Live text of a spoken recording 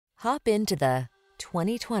Hop into the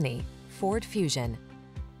 2020 Ford Fusion.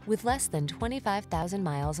 With less than 25,000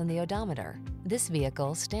 miles on the odometer, this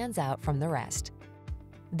vehicle stands out from the rest.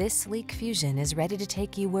 This sleek Fusion is ready to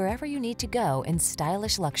take you wherever you need to go in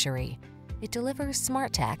stylish luxury. It delivers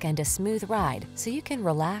smart tech and a smooth ride so you can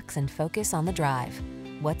relax and focus on the drive.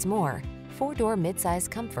 What's more, four-door midsize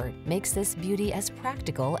comfort makes this beauty as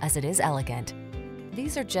practical as it is elegant.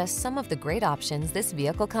 These are just some of the great options this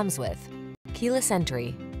vehicle comes with: keyless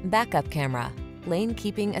entry, backup camera, lane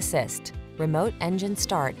keeping assist, remote engine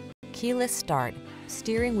start, keyless start,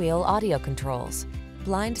 steering wheel audio controls,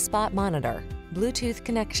 blind spot monitor, Bluetooth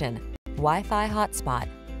connection, Wi-Fi hotspot,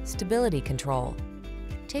 stability control.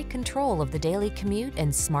 Take control of the daily commute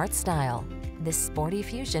in smart style. This sporty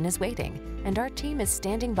Fusion is waiting, and our team is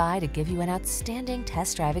standing by to give you an outstanding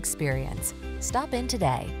test drive experience. Stop in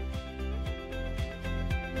today.